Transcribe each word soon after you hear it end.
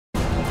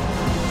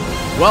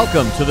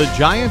Welcome to the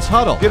Giants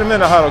Huddle. Get him in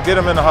the huddle, get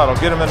him in the huddle,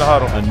 get him in the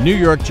huddle. A New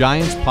York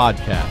Giants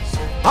podcast.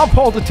 I'm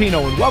Paul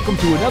Dottino, and welcome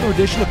to another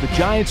edition of the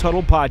Giants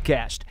Huddle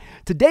podcast.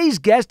 Today's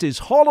guest is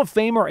Hall of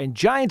Famer and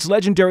Giants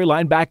legendary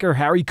linebacker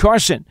Harry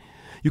Carson.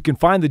 You can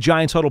find the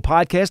Giants Huddle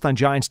podcast on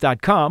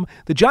Giants.com,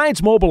 the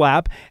Giants mobile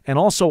app, and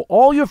also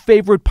all your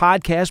favorite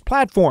podcast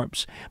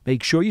platforms.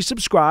 Make sure you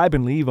subscribe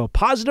and leave a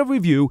positive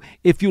review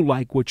if you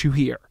like what you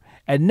hear.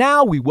 And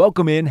now we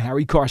welcome in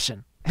Harry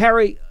Carson.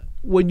 Harry,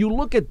 when you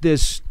look at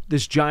this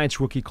Giants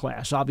rookie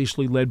class,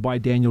 obviously led by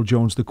Daniel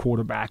Jones, the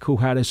quarterback, who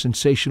had a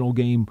sensational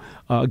game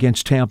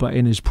against Tampa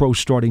in his pro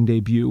starting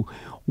debut,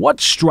 what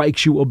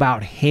strikes you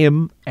about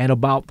him and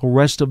about the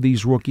rest of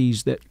these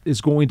rookies that is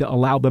going to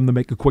allow them to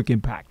make a quick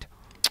impact?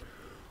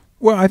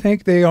 Well, I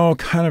think they all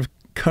kind of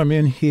come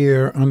in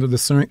here under the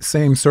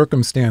same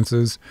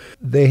circumstances.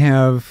 They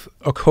have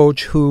a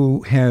coach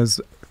who has,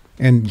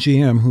 and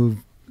GM who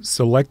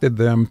selected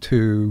them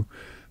to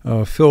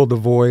fill the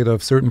void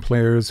of certain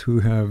players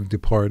who have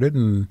departed,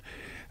 and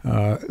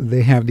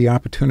they have the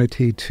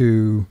opportunity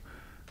to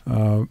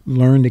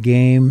learn the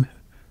game,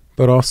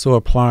 but also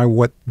apply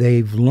what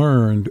they've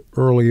learned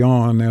early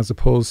on, as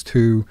opposed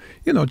to,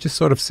 just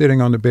sort of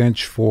sitting on the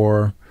bench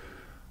for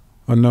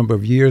a number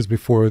of years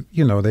before,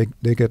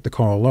 they get the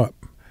call up.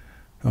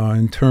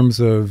 In terms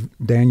of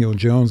Daniel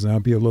Jones, and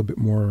I'll be a little bit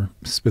more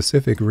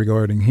specific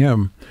regarding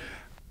him,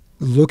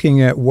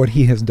 looking at what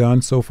he has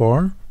done so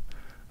far,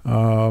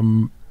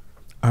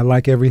 I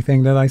like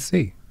everything that I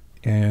see.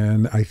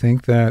 And I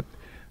think that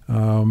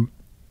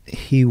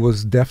he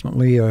was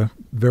definitely a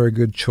very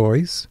good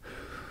choice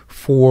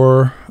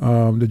for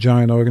the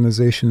Giant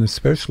organization,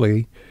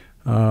 especially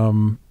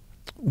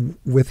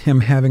with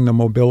him having the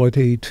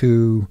mobility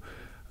to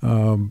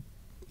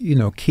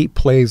keep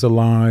plays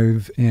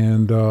alive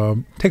and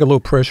take a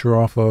little pressure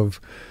off of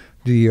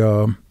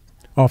the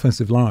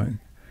offensive line.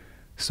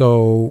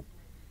 So,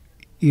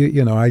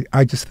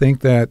 I just think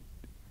that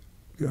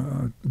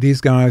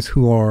these guys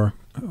who are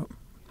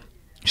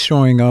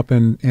showing up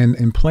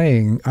and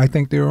playing, I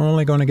think they're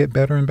only going to get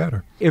better and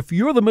better. If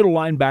you're the middle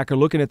linebacker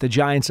looking at the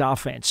Giants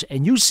offense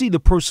and you see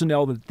the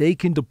personnel that they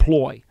can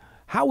deploy,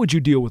 how would you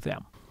deal with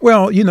them?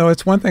 Well,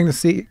 it's one thing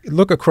to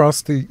look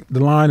across the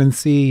line and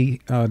see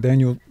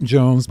Daniel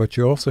Jones, but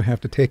you also have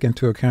to take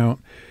into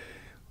account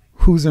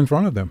who's in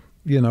front of them,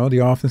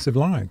 the offensive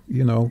line,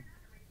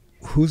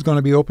 who's going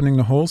to be opening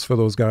the holes for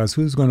those guys,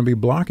 who's going to be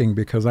blocking,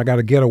 because I got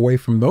to get away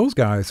from those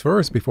guys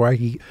first before I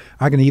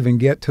can even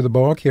get to the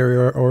ball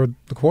carrier or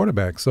the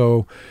quarterback.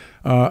 So,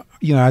 I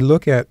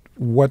look at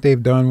what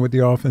they've done with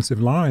the offensive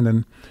line,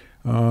 and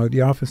the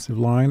offensive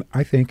line,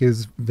 I think,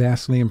 is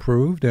vastly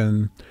improved.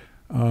 And,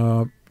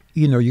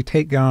 you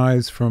take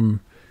guys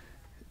from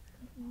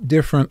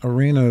different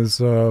arenas.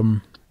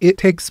 It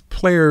takes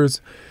players,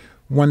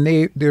 when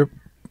they're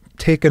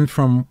taken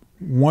from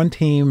one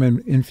team and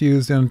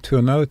infused into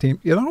another team,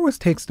 it always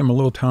takes them a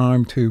little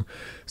time to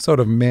sort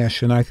of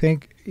mesh. And I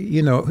think,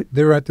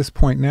 they're at this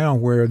point now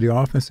where the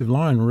offensive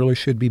line really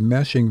should be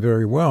meshing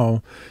very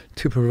well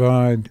to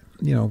provide,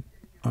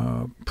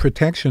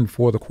 protection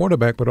for the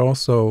quarterback, but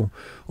also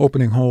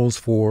opening holes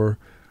for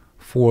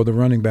the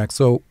running back.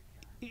 So,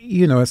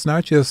 it's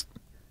not just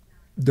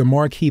the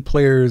marquee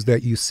players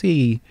that you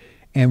see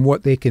and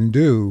what they can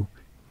do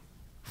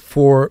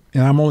and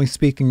I'm only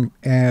speaking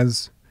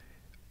as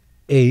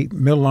a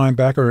middle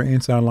linebacker or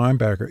inside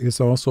linebacker.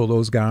 It's also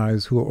those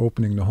guys who are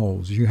opening the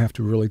holes. You have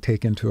to really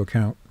take into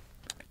account.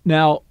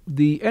 Now,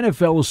 the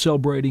NFL is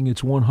celebrating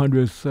its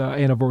 100th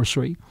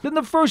anniversary. In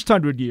the first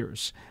 100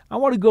 years, I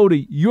want to go to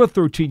your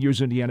 13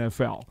 years in the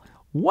NFL.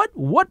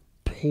 What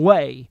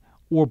play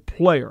or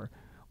player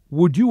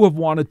would you have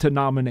wanted to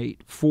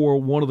nominate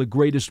for one of the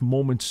greatest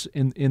moments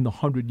in the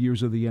 100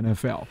 years of the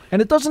NFL?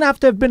 And it doesn't have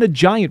to have been a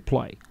Giant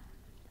play.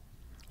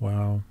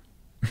 Wow.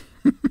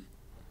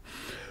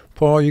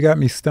 Paul, you got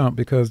me stumped,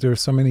 because there are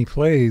so many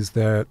plays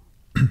that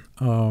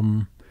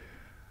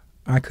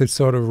I could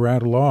sort of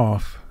rattle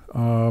off.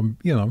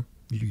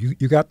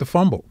 You got the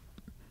fumble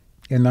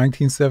in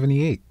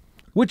 1978.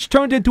 Which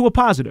turned into a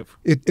positive.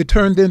 It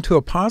turned into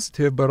a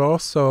positive, but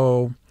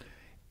also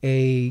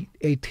a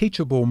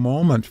teachable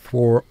moment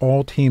for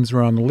all teams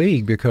around the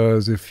league,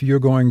 because if you're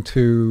going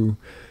to,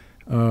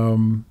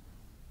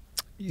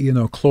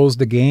 close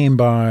the game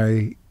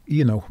by,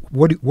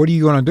 what are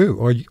you going to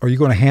do? Are you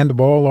going to hand the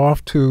ball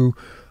off to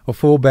a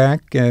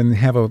fullback and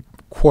have a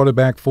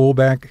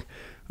quarterback-fullback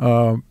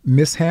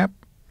mishap?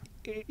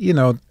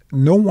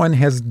 No one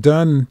has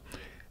done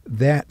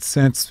that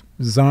since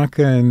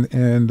Zonka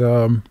and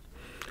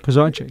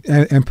Pisarcik.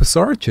 And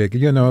Pisarcik.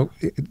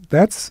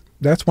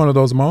 That's one of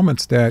those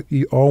moments that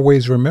you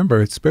always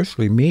remember,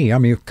 especially me. I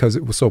mean, because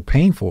it was so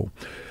painful.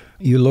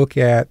 You look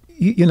at,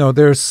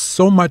 there's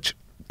so much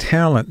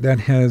talent that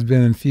has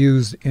been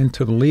infused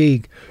into the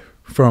league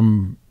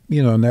from,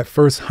 in that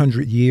first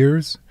 100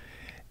 years.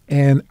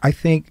 And I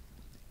think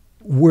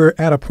we're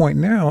at a point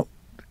now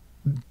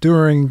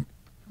during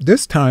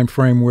this time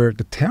frame where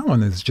the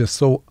talent is just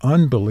so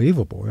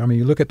unbelievable. I mean,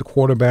 you look at the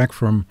quarterback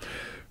from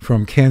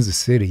Kansas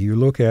City. You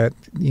look at,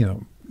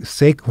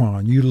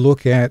 Saquon. You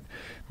look at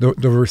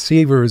the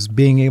receivers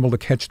being able to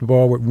catch the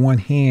ball with one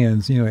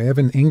hand. You know,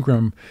 Evan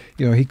Ingram,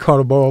 you know, he caught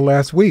a ball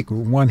last week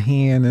with one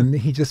hand, and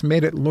he just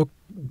made it look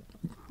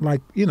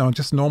like, you know,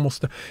 just normal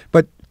stuff.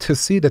 But to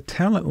see the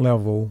talent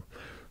level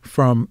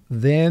from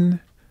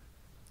then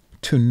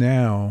to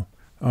now,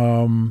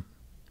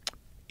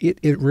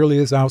 it really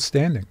is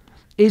outstanding.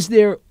 Is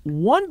there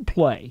one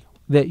play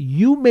that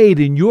you made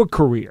in your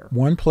career?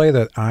 One play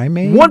that I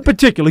made? One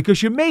particularly,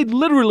 because you made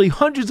literally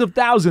hundreds of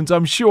thousands,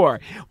 I'm sure.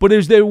 But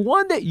is there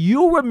one that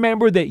you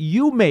remember that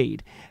you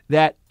made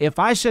that if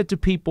I said to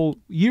people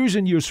years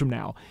and years from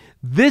now,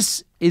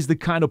 this is the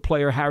kind of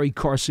player Harry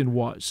Carson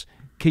was?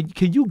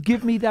 Can you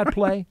give me that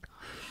play?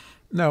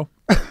 No.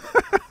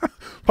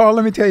 Paul,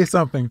 let me tell you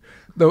something.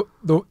 The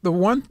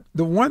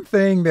one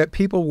thing that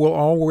people will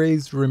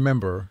always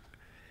remember,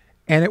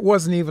 and it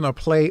wasn't even a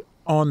play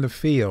on the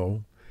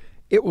field,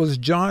 it was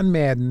John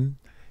Madden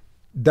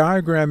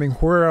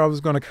diagramming where I was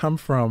going to come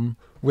from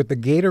with the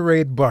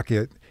Gatorade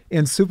bucket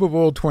in Super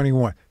Bowl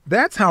 21.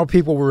 That's how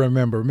people will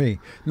remember me.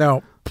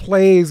 Now,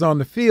 plays on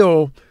the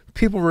field,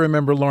 people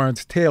remember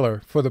Lawrence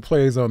Taylor for the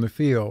plays on the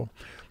field.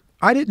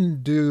 I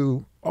didn't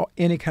do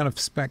any kind of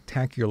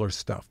spectacular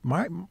stuff.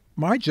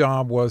 My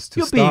job was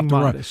to stop the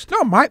run.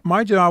 No,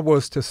 my job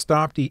was to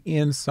stop the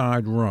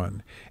inside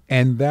run,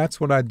 and that's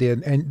what I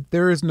did. And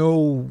there is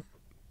no,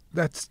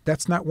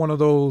 that's not one of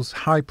those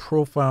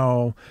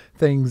high-profile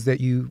things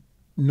that you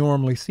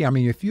normally see. I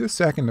mean, if you're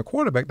sacking the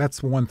quarterback,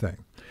 that's one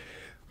thing.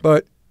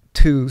 But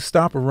to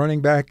stop a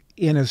running back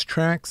in his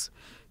tracks,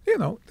 you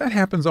know, that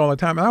happens all the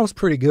time. And I was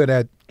pretty good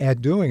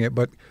at doing it,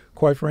 but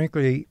quite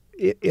frankly,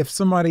 if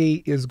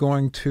somebody is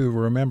going to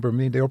remember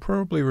me, they'll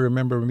probably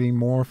remember me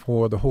more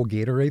for the whole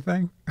Gatorade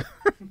thing.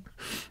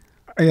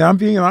 Yeah, I'm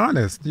being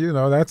honest. You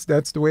know, that's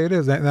the way it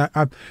is. And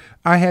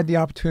I had the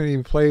opportunity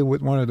to play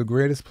with one of the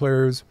greatest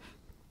players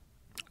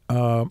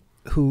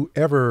who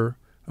ever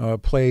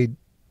played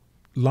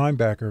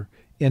linebacker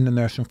in the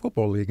National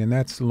Football League, and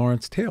that's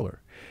Lawrence Taylor.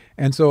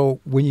 And so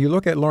when you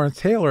look at Lawrence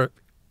Taylor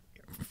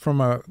from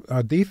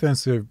a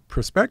defensive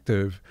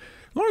perspective,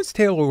 Lawrence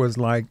Taylor was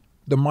like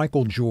the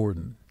Michael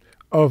Jordan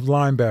of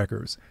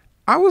linebackers.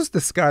 I was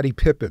the Scottie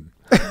Pippen.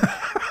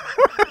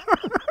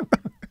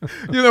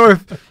 You know,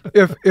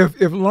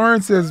 if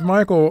Lawrence is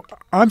Michael,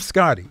 I'm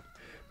Scottie.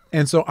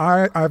 And so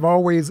I've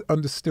always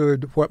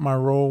understood what my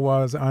role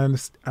was. I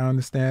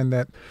understand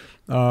that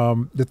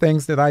the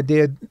things that I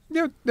did,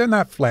 they're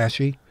not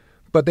flashy,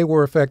 but they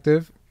were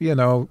effective. You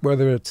know,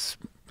 whether it's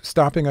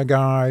stopping a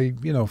guy,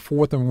 you know,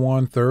 4th and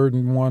 1, 3rd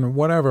and 1, or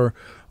whatever,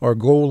 or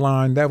goal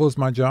line, that was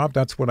my job.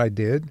 That's what I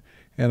did.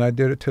 And I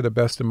did it to the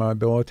best of my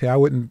ability. I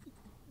wouldn't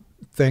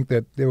think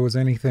that there was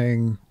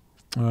anything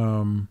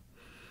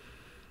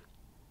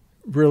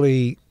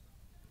really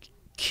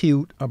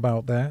cute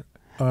about that.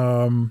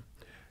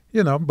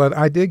 You know, but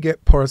I did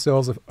get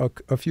Parcells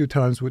a few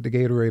times with the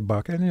Gatorade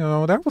bucket. And, you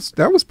know, that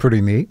was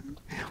pretty neat.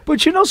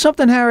 But you know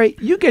something, Harry?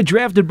 You get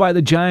drafted by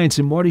the Giants,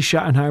 and Marty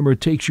Schottenheimer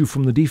takes you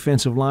from the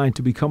defensive line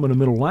to becoming a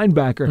middle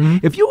linebacker.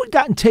 Mm-hmm. If you had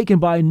gotten taken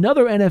by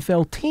another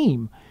NFL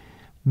team,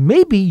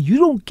 maybe you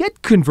don't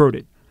get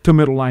converted to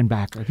middle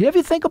linebacker. Do you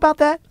ever think about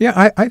that?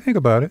 Yeah, I think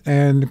about it.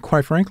 And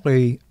quite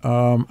frankly,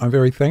 I'm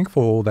very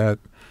thankful that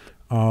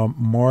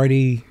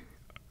Marty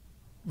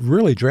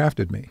really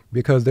drafted me,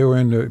 because they were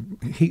in the,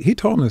 he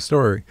told me the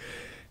story.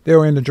 They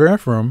were in the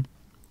draft room.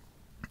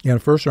 He had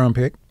a first-round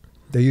pick.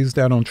 They used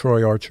that on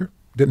Troy Archer.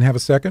 Didn't have a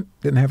second,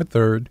 didn't have a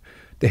third.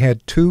 They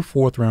had 2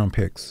 fourth-round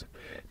picks.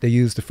 They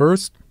used the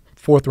first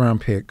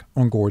fourth-round pick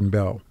on Gordon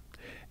Bell.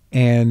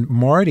 And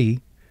Marty,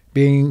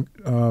 being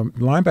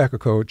linebacker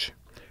coach,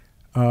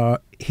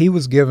 he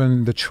was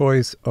given the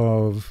choice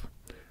of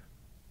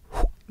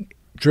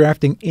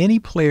drafting any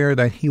player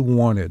that he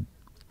wanted,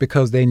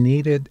 because they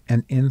needed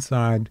an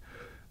inside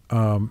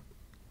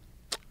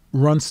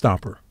run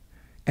stopper,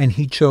 and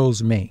he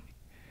chose me.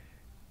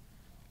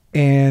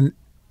 And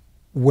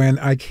when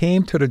I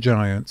came to the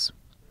Giants,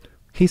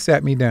 he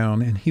sat me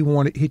down and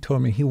he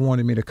told me he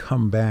wanted me to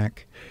come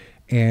back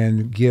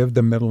and give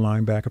the middle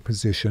linebacker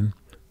position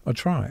a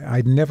try.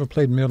 I'd never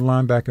played middle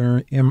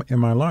linebacker in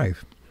my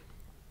life.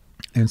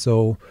 And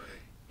so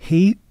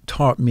he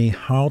taught me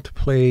how to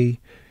play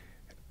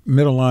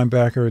middle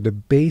linebacker, the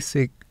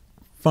basic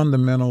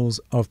fundamentals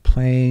of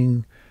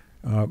playing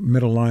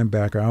middle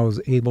linebacker. I was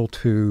able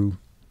to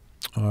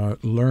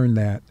learn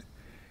that,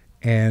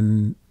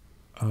 and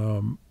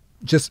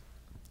just,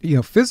 you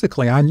know,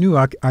 physically, I knew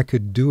I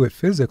could do it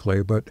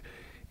physically, but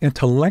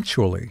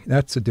intellectually,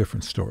 that's a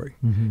different story,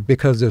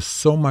 because there's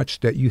so much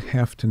that you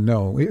have to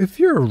know. If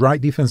you're a right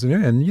defensive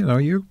end, you know,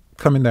 you're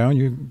coming down,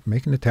 you're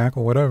making the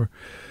tackle, whatever.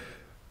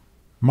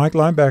 Mike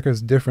linebacker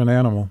is a different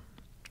animal.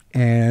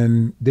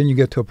 And then you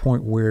get to a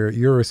point where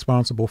you're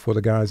responsible for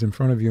the guys in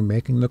front of you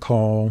making the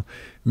call,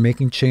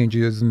 making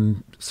changes,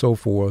 and so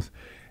forth.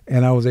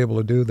 And I was able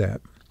to do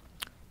that.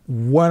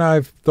 What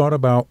I've thought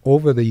about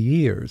over the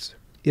years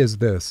is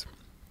this,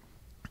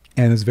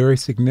 and it's very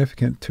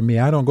significant to me.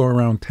 I don't go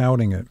around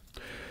touting it.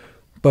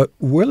 But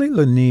Willie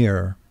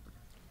Lanier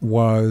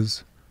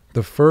was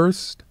the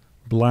first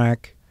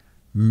black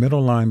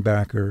middle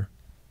linebacker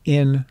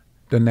in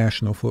the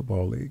National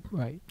Football League.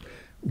 Right.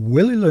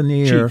 Willie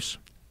Lanier, Chiefs.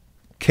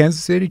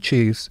 Kansas City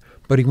Chiefs,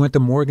 but he went to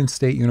Morgan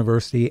State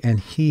University, and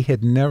he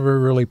had never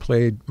really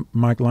played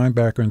Mike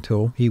linebacker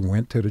until he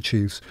went to the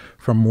Chiefs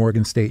from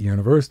Morgan State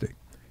University.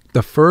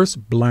 The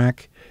first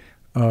black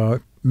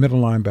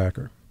middle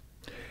linebacker.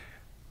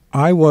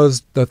 I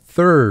was the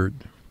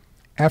third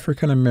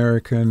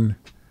African-American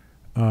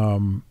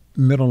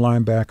middle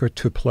linebacker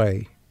to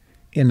play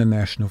in the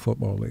National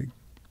Football League.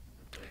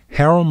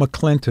 Harold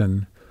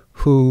McClinton,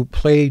 who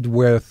played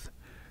with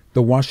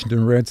the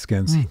Washington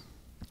Redskins,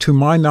 to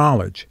my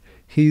knowledge,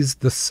 he's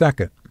the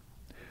second.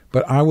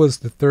 But I was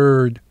the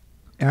third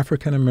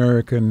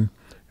African-American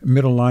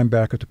middle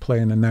linebacker to play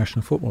in the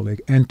National Football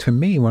League. And to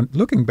me, when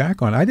looking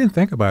back on it, I didn't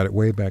think about it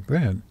way back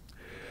then.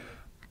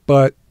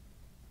 But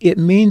it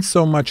means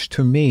so much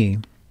to me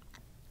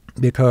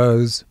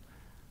because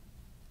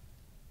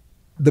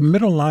the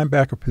middle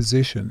linebacker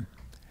position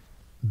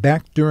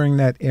back during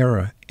that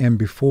era and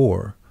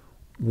before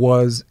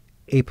was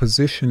a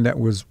position that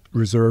was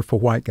reserved for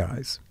white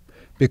guys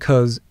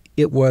because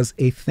it was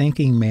a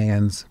thinking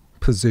man's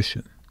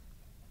position.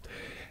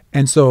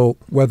 And so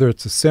whether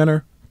it's a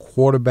center,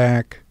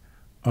 quarterback,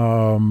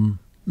 middle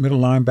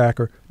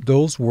linebacker,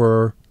 those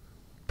were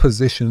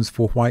positions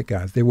for white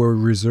guys. They were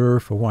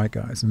reserved for white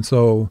guys. And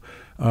so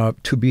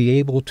to be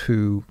able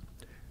to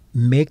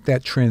make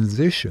that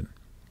transition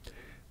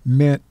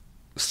meant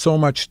so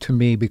much to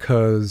me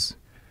because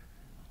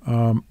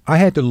I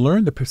had to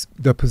learn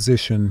the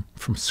position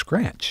from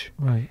scratch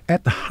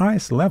at the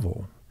highest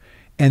level.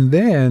 And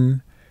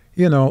then,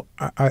 you know,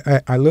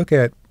 I look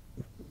at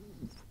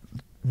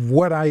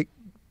what I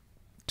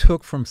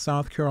took from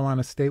South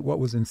Carolina State, what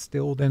was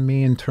instilled in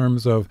me in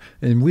terms of,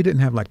 and we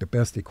didn't have like the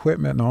best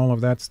equipment and all of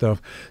that stuff.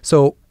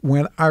 So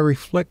when I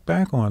reflect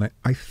back on it,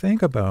 I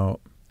think about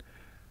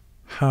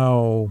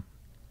how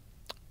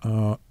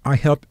I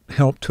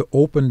helped to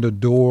open the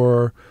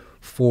door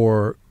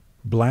for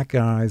black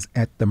guys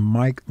at the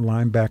Mike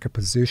linebacker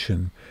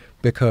position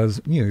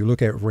because, you know, you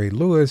look at Ray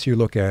Lewis, you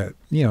look at,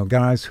 you know,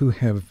 guys who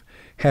have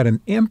had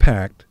an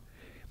impact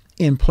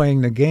in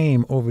playing the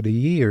game over the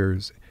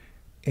years.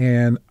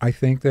 And I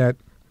think that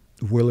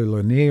Willie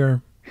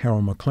Lanier,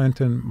 Harold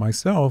McClinton,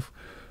 myself,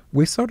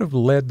 we sort of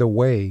led the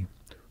way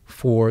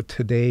for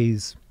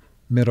today's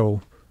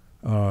middle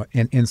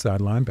and inside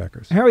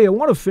linebackers. Harry, I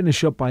want to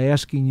finish up by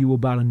asking you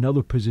about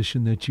another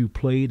position that you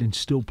played and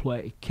still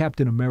play,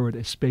 Captain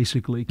Emeritus,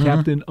 basically,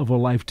 captain of a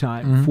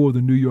lifetime for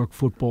the New York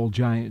Football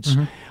Giants.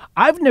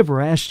 I've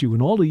never asked you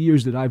in all the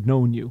years that I've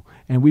known you,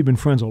 and we've been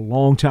friends a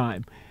long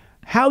time,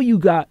 how you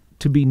got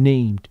to be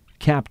named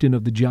captain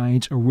of the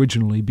Giants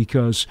originally,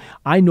 because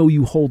I know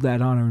you hold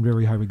that honor in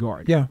very high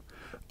regard. Yeah.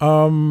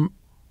 When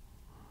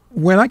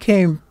I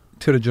came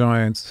to the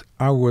Giants,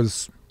 I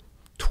was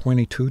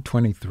 22,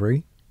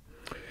 23.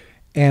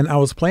 And I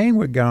was playing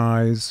with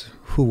guys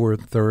who were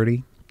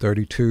 30,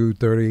 32,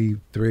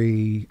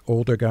 33,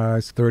 older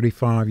guys,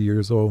 35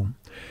 years old.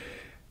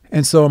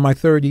 And so my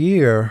third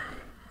year,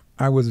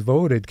 I was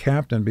voted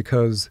captain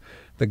because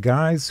the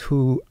guys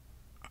who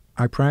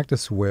I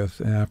practiced with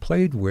and I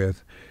played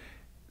with,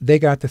 they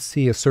got to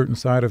see a certain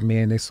side of me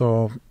and they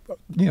saw,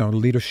 you know,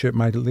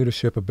 my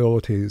leadership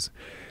abilities.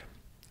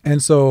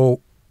 And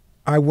so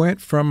I went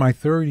from my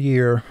third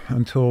year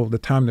until the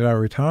time that I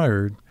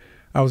retired,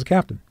 I was a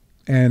captain.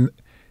 And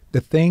the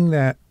thing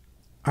that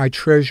I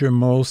treasure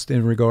most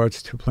in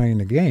regards to playing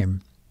the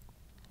game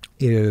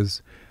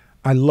is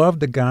I love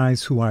the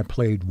guys who I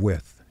played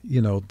with.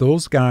 You know,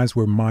 those guys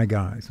were my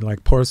guys.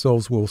 Like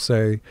Parcells will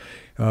say,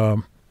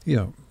 you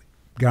know,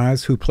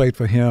 guys who played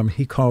for him,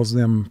 he calls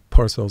them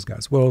Parcells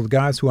guys. Well, the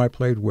guys who I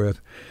played with,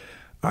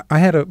 I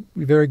had a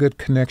very good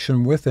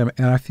connection with them,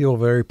 and I feel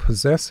very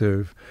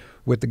possessive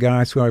with the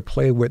guys who I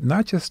played with,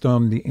 not just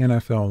on the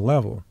NFL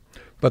level,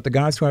 but the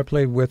guys who I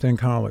played with in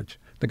college,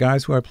 the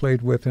guys who I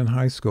played with in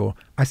high school.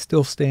 I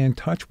still stay in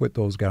touch with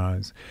those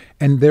guys.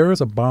 And there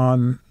is a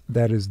bond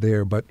that is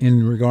there. But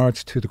in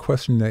regards to the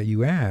question that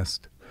you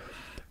asked,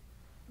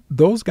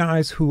 those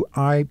guys who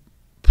I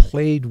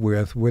played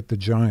with the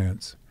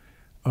Giants,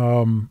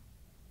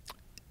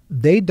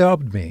 they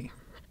dubbed me,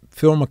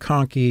 Phil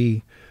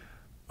McConkey,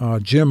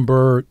 Jim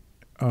Burt,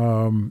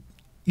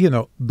 you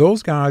know,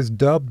 those guys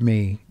dubbed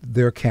me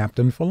their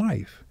captain for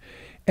life.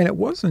 And it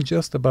wasn't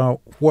just about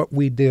what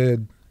we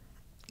did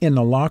in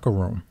the locker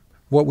room,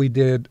 what we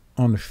did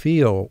on the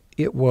field.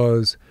 It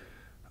was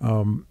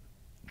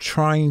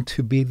trying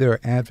to be their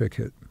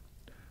advocate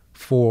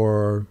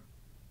for,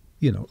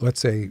 you know, let's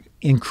say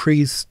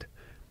increased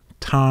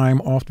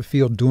time off the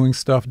field, doing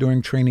stuff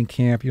during training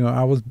camp. You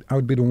know, I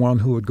would be the one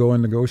who would go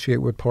and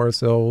negotiate with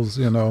Parcells,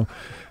 you know.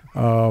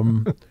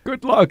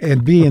 Good luck.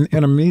 And be an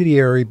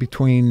intermediary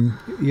between,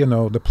 you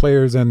know, the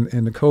players and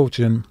the coach.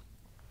 And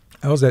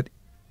I was that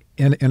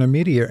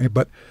intermediary.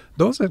 But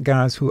those are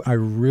guys who I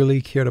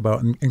really cared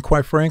about. And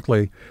quite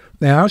frankly,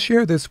 now I'll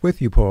share this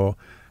with you, Paul.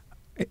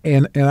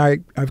 And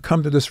I've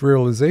come to this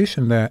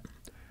realization that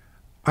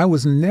I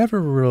was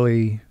never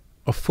really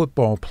a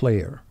football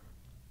player.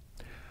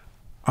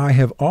 I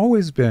have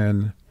always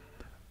been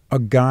a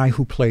guy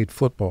who played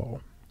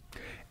football.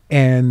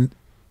 And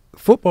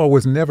football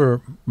was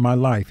never my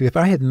life. If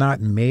I had not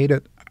made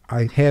it,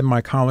 I had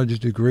my college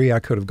degree, I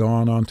could have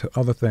gone on to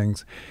other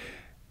things.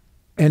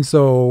 And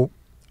so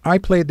I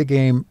played the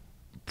game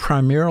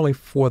primarily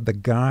for the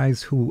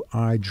guys who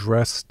I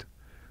dressed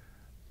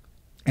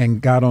and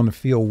got on the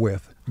field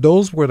with.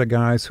 Those were the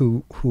guys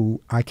who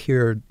I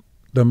cared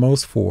the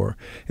most for.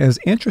 And it's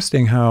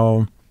interesting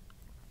how,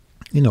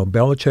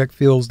 Belichick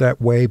feels that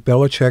way.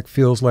 Belichick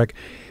feels like,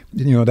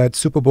 that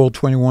Super Bowl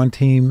 21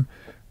 team,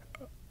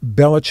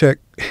 Belichick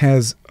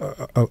has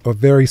a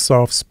very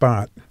soft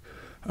spot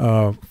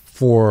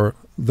for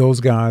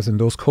those guys and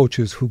those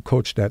coaches who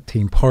coached that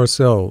team.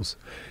 Parcells,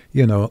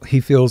 he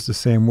feels the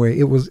same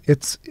way.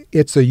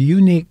 It's a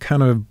unique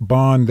kind of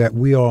bond that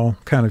we all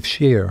kind of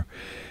share,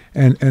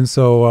 and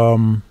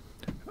so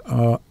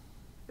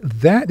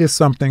that is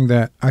something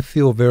that I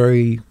feel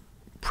very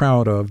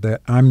proud of.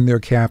 That I'm their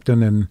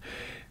captain,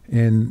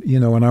 and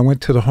when I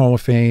went to the Hall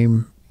of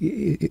Fame,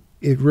 it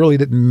really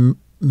didn't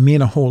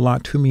mean a whole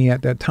lot to me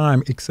at that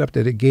time, except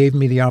that it gave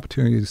me the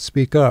opportunity to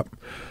speak up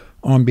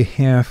on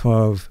behalf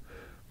of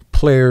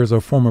players or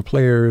former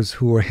players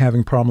who are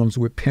having problems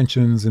with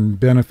pensions and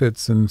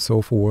benefits and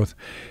so forth.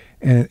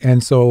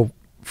 And so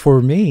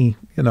for me,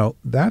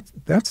 that's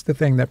the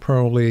thing that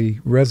probably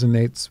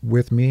resonates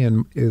with me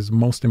and is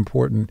most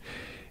important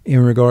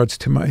in regards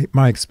to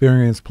my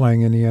experience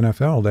playing in the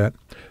NFL, that,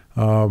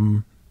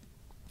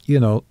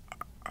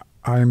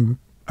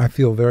 I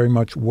feel very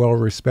much well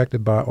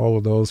respected by all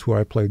of those who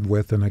I played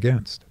with and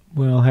against.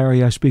 Well,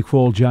 Harry, I speak for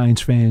all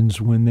Giants fans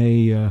when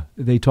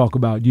they talk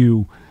about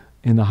you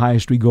in the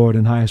highest regard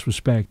and highest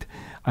respect.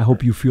 I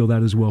hope you feel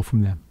that as well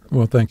from them.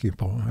 Well, thank you,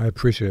 Paul. I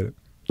appreciate it.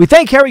 We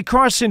thank Harry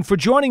Carson for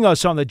joining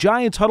us on the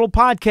Giants Huddle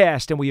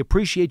podcast, and we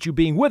appreciate you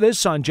being with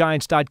us on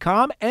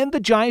Giants.com and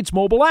the Giants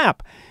mobile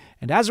app.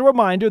 And as a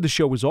reminder, the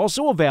show is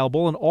also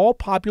available on all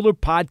popular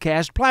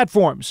podcast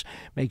platforms.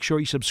 Make sure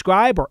you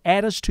subscribe or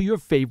add us to your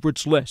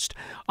favorites list.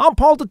 I'm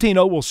Paul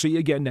Dottino. We'll see you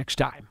again next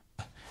time.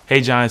 Hey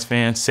Giants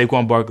fans,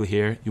 Saquon Barkley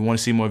here. You want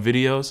to see more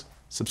videos?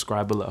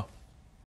 Subscribe below.